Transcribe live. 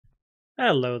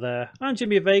Hello there, I'm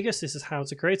Jimmy of Vegas. This is how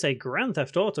to create a Grand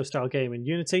Theft Auto style game in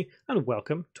Unity, and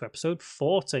welcome to episode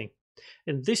 40.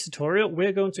 In this tutorial,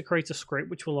 we're going to create a script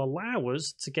which will allow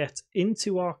us to get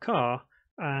into our car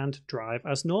and drive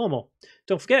as normal.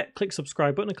 Don't forget, click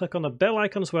subscribe button and click on the bell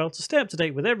icon as well to stay up to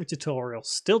date with every tutorial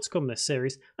still to come in this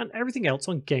series and everything else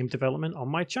on game development on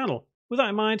my channel. With that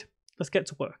in mind, let's get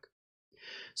to work.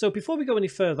 So before we go any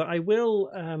further, I will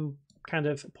kind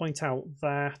of point out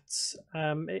that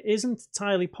it isn't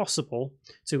entirely possible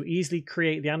to easily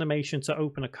create the animation to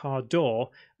open a car door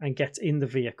and get in the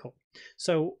vehicle.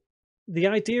 So the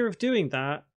idea of doing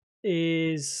that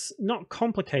is not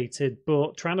complicated,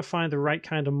 but trying to find the right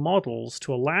kind of models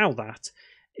to allow that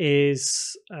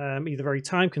is either very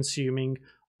time consuming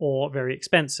or very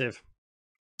expensive.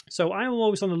 So I am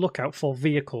always on the lookout for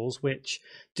vehicles which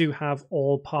do have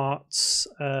all parts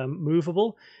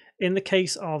movable. In the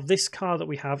case of this car that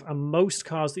we have, and most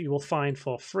cars that you will find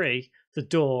for free, the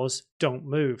doors don't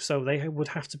move. So they would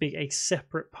have to be a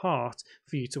separate part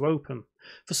for you to open.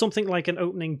 For something like an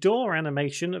opening door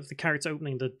animation of the character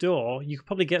opening the door, you could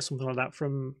probably get something like that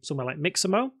from somewhere like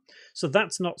Mixamo. So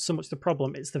that's not so much the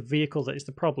problem, it's the vehicle that is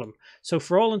the problem. So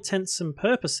for all intents and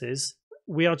purposes,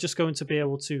 we are just going to be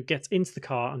able to get into the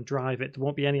car and drive it. There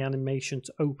won't be any animation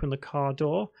to open the car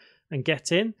door and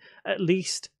get in, at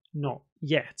least not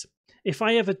yet. If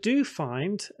I ever do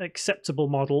find acceptable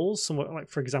models, somewhat like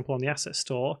for example on the asset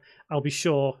store, I'll be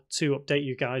sure to update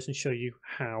you guys and show you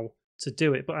how to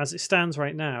do it. But as it stands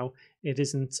right now, it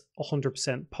isn't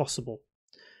 100% possible.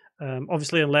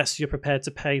 Obviously, unless you're prepared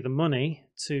to pay the money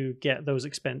to get those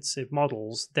expensive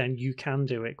models, then you can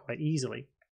do it quite easily.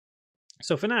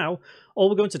 So for now, all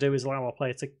we're going to do is allow our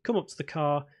player to come up to the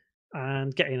car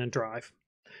and get in and drive.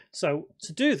 So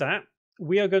to do that,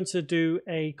 we are going to do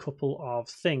a couple of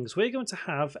things. We're going to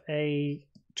have a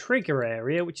trigger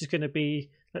area, which is going to be,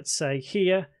 let's say,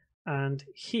 here and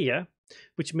here,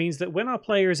 which means that when our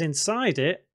player is inside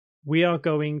it, we are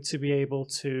going to be able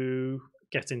to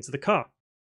get into the car.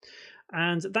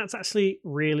 And that's actually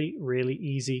really, really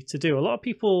easy to do. A lot of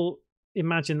people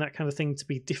imagine that kind of thing to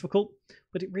be difficult,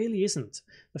 but it really isn't.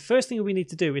 The first thing we need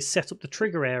to do is set up the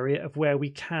trigger area of where we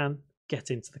can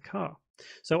get into the car.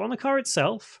 So on the car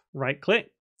itself, right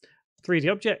click,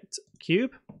 3D object,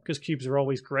 cube, because cubes are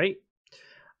always great,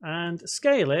 and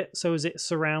scale it so as it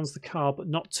surrounds the car, but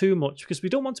not too much, because we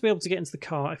don't want to be able to get into the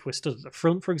car if we're stood at the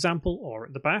front, for example, or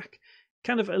at the back,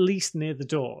 kind of at least near the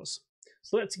doors.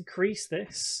 So let's increase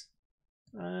this.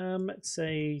 Let's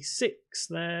say 6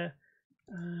 there,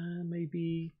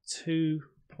 maybe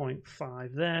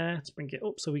 2.5 there to bring it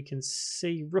up so we can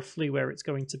see roughly where it's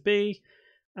going to be,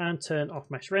 and turn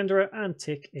off mesh renderer and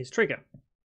tick is trigger.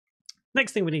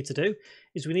 Next thing we need to do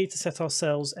is we need to set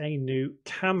ourselves a new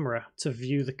camera to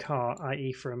view the car,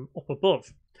 i.e. from up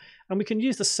above. And we can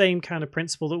use the same kind of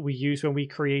principle that we used when we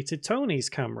created Tony's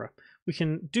camera. We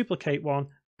can duplicate one,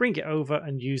 bring it over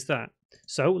and use that.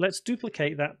 So let's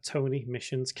duplicate that Tony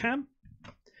missions cam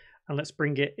and let's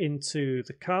bring it into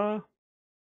the car.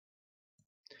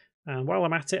 And while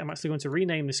I'm at it, I'm actually going to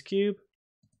rename this cube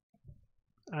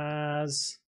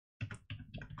as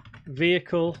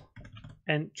vehicle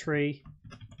entry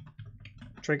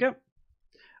trigger,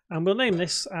 and we'll name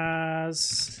this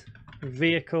as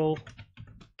vehicle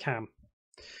cam.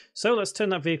 So let's turn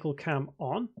that vehicle cam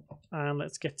on and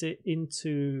let's get it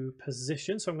into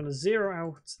position. So I'm going to zero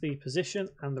out the position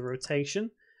and the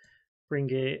rotation, bring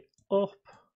it up,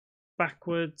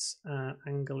 backwards, and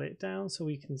angle it down so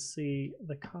we can see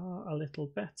the car a little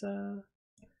better.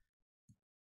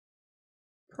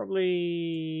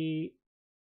 Probably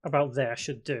about there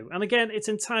should do. And again, it's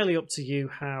entirely up to you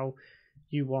how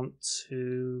you want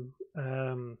to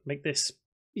make this.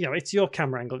 You know, it's your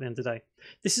camera angle at the end of the day.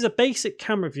 This is a basic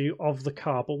camera view of the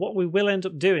car, but what we will end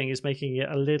up doing is making it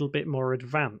a little bit more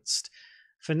advanced.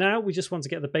 For now, we just want to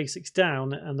get the basics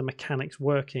down and the mechanics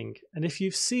working. And if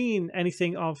you've seen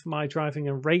anything of my driving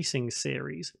and racing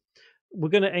series, we're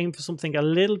going to aim for something a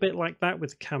little bit like that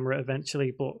with the camera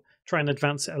eventually, but try and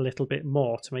advance it a little bit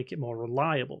more to make it more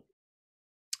reliable.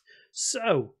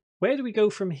 So where do we go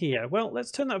from here? Well,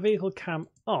 let's turn that vehicle cam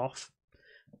off.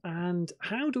 And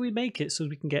how do we make it so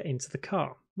we can get into the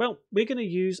car? Well, we're going to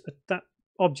use that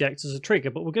object as a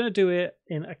trigger, but we're going to do it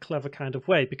in a clever kind of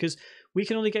way because we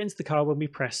can only get into the car when we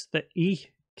press the E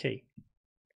key.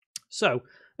 So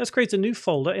let's create a new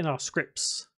folder in our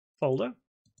scripts folder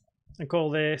and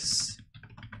call this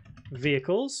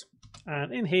vehicles.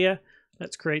 And in here,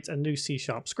 let's create a new C#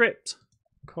 script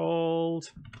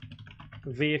called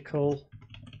vehicle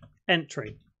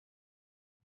entry.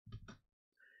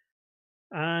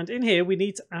 And in here, we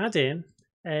need to add in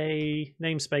a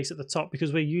namespace at the top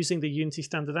because we're using the Unity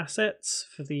standard assets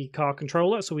for the car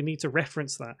controller, so we need to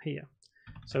reference that here.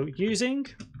 So using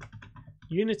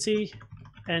Unity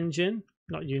engine,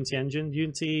 not Unity engine,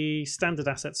 Unity standard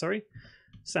assets, sorry.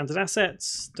 Standard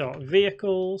assets dot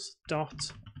vehicles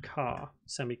dot car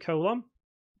semicolon.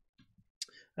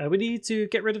 We need to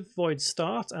get rid of void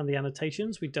start and the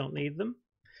annotations. We don't need them.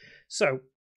 So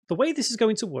the way this is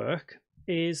going to work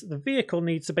is the vehicle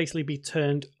needs to basically be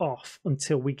turned off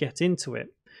until we get into it.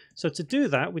 So to do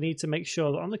that, we need to make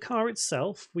sure that on the car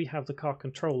itself, we have the car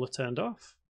controller turned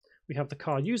off. We have the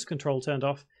car user control turned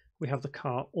off. We have the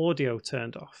car audio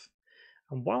turned off.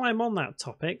 And while I'm on that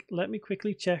topic, let me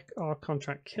quickly check our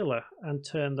contract killer and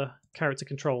turn the character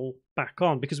control back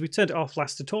on, because we turned it off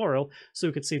last tutorial so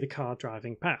we could see the car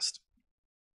driving past.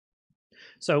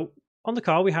 So on the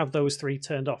car, we have those three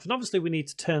turned off, and obviously we need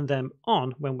to turn them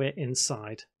on when we're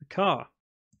inside the car.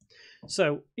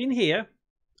 So in here,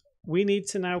 we need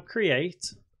to now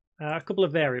create a couple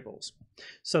of variables.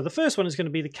 So the first one is going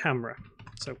to be the camera.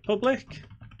 So public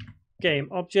game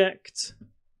object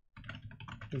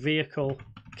vehicle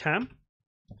cam.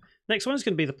 Next one is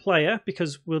going to be the player,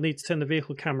 because we'll need to turn the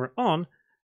vehicle camera on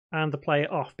and the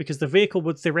player off, because the vehicle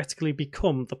would theoretically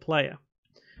become the player.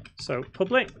 So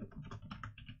public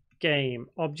game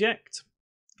object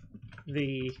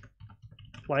the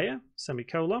player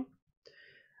semicolon,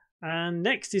 and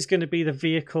next is going to be the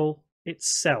vehicle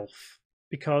itself,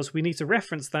 because we need to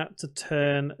reference that to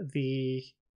turn the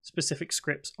specific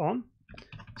scripts on.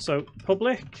 So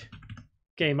public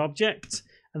game object,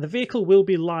 and the vehicle will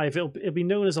be live. It'll be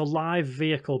known as a live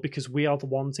vehicle because we are the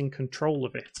ones in control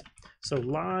of it. So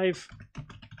live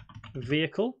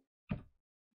vehicle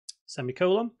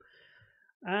semicolon,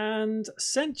 and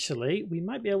essentially we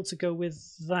might be able to go with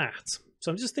that.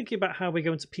 So I'm just thinking about how we're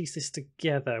going to piece this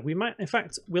together. We might, in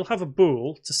fact, we'll have a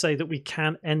bool to say that we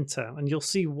can enter, and you'll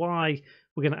see why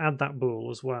we're going to add that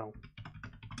bool as well,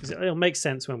 because it'll make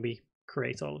sense when we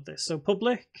create all of this. So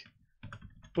public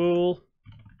bool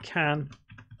can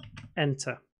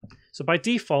enter. So by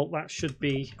default that should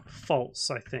be false,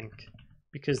 I think,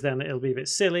 because then it'll be a bit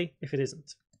silly if it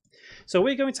isn't. So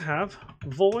we're going to have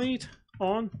void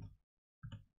on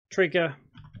trigger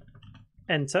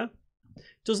enter.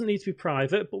 Doesn't need to be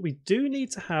private, but we do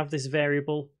need to have this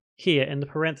variable here in the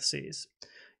parentheses.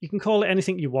 You can call it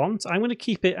anything you want. I'm going to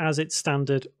keep it as its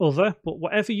standard other, but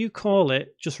whatever you call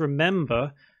it, just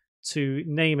remember to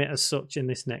name it as such in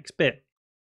this next bit.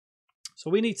 So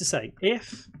we need to say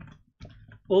if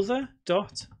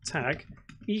other.tag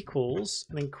equals,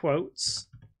 and in quotes,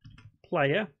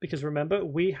 player, because remember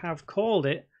we have called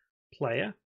it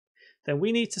player, then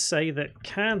we need to say that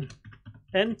can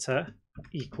enter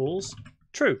equals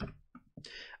true.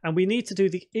 And we need to do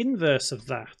the inverse of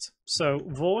that. So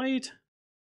void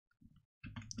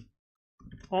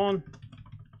on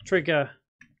trigger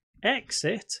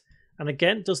exit, and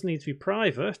again doesn't need to be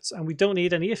private, and we don't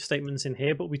need any if statements in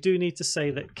here, but we do need to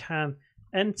say that can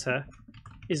enter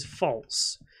is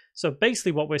false. So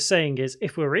basically what we're saying is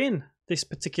if we're in this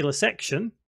particular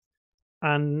section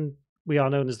and we are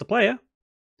known as the player,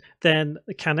 then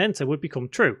the can enter would become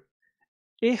true.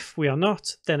 If we are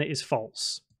not, then it is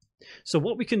false. So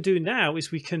what we can do now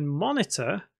is we can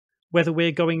monitor whether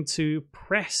we're going to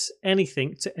press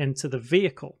anything to enter the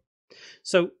vehicle.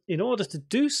 So in order to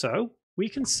do so, we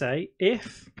can say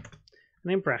if,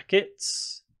 and in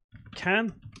brackets,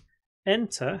 can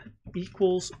enter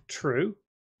equals true,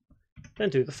 then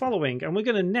do the following. And we're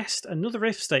going to nest another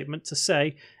if statement to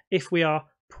say if we are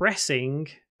pressing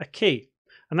a key.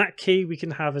 And that key we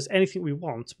can have as anything we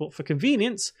want, but for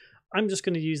convenience, I'm just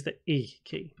going to use the E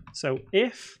key. So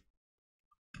if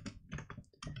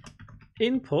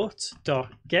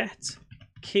input.get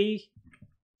key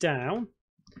down,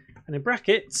 and in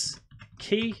brackets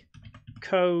key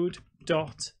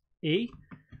code.e,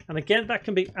 and again that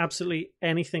can be absolutely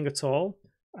anything at all.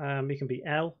 It can be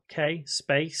L, K,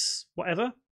 space,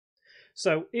 whatever.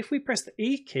 So if we press the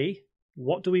E key,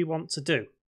 what do we want to do?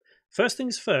 First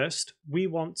things first, we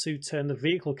want to turn the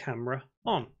vehicle camera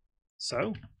on.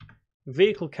 So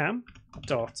vehicle cam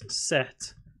dot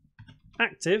set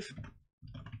active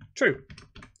true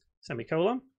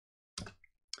semicolon.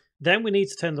 Then we need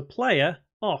to turn the player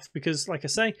off, because like I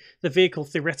say, the vehicle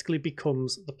theoretically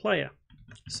becomes the player.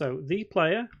 So the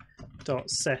player dot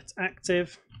set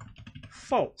active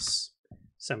false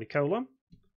semicolon.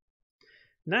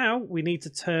 Now we need to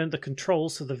turn the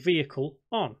controls of the vehicle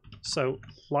on. So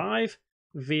live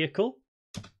vehicle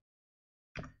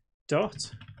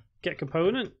dot get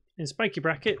component in spiky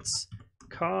brackets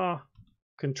car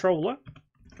controller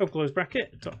open close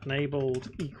bracket dot enabled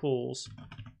equals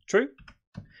true.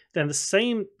 then the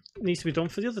same needs to be done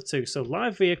for the other two. So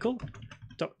live vehicle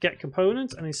dot get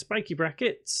component, and in spiky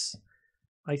brackets,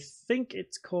 I think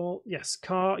it's called, yes,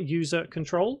 car user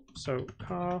control. So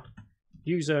car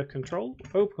user control,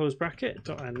 open close bracket,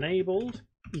 dot enabled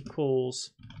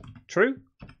equals true,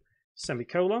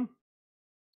 semicolon.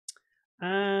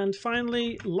 And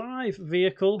finally, live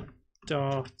vehicle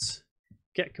dot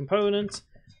get component,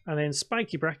 and in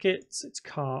spiky brackets, it's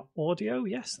car audio.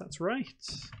 Yes, that's right.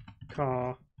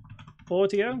 Car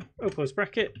audio, open close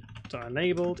bracket, dot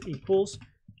enabled equals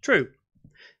true.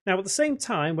 Now, at the same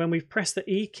time, when we've pressed the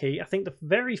E key, I think the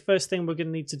very first thing we're going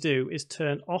to need to do is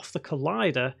turn off the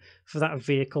collider for that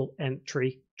vehicle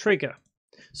entry trigger.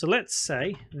 So let's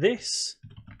say this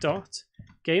dot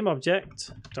game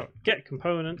object dot get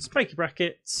component, spiky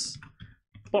brackets,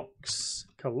 box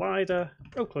collider,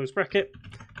 open close bracket,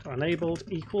 enabled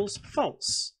equals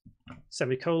false,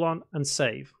 semicolon, and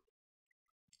save.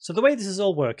 So the way this is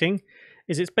all working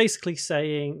is it's basically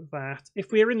saying that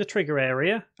if we are in the trigger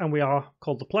area and we are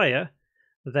called the player,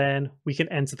 then we can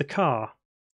enter the car.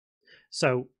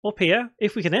 So up here,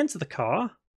 if we can enter the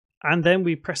car and then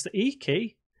we press the E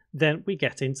key, then we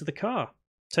get into the car,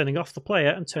 turning off the player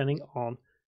and turning on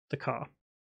the car.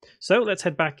 So let's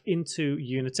head back into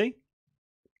Unity.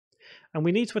 And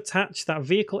we need to attach that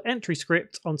vehicle entry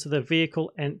script onto the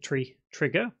vehicle entry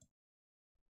trigger.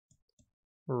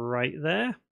 Right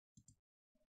there.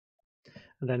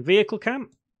 And then vehicle cam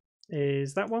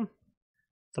is that one.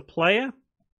 The player,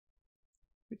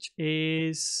 which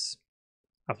is,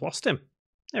 I've lost him.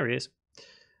 There he is.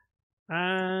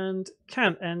 And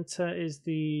can enter is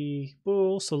the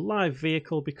bool. So live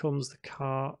vehicle becomes the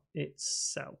car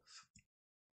itself.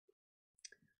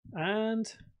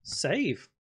 And save.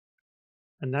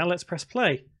 And now let's press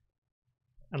play.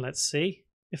 And let's see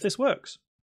if this works.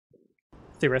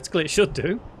 Theoretically, it should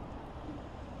do.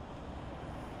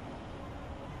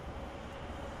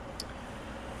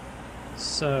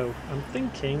 So I'm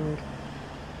thinking,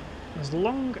 as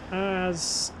long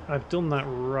as I've done that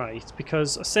right,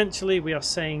 because essentially we are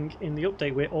saying in the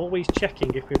update we're always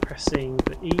checking if we're pressing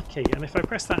the E key, and if I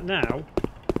press that now,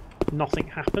 nothing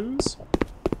happens.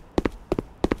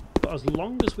 But as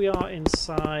long as we are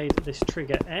inside this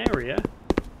trigger area,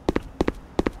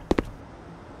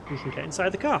 we can get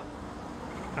inside the car.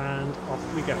 And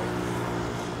off we go.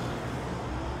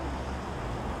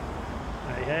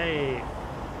 Hey, hey.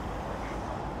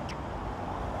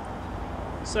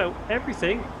 So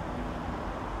everything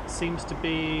seems to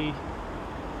be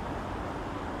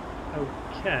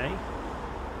okay.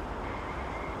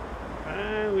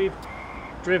 And we've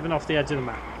driven off the edge of the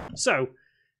map. So,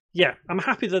 yeah, I'm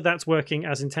happy that that's working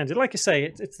as intended. Like I say,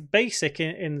 it's basic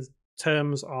in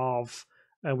terms of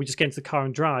we just get into the car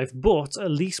and drive, but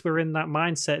at least we're in that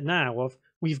mindset now of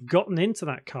we've gotten into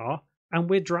that car and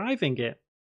we're driving it.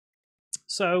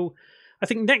 So I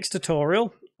think next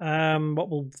tutorial, what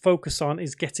we'll focus on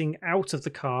is getting out of the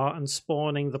car and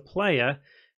spawning the player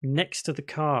next to the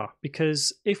car.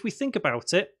 Because if we think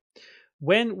about it,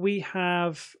 when we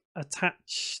have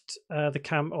attached the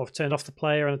cam, or turned off the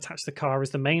player and attached the car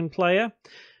as the main player,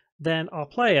 then our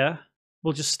player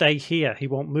will just stay here. He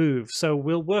won't move. So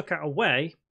we'll work out a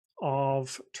way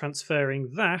of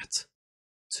transferring that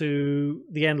to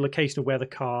the end location of where the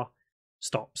car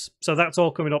stops. So that's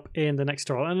all coming up in the next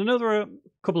tutorial. And another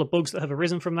couple of bugs that have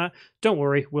arisen from that, don't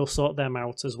worry, we'll sort them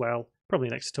out as well. Probably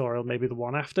next tutorial, maybe the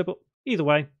one after, but either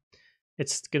way,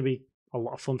 it's going to be a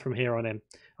lot of fun from here on in.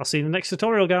 I'll see you in the next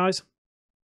tutorial, guys.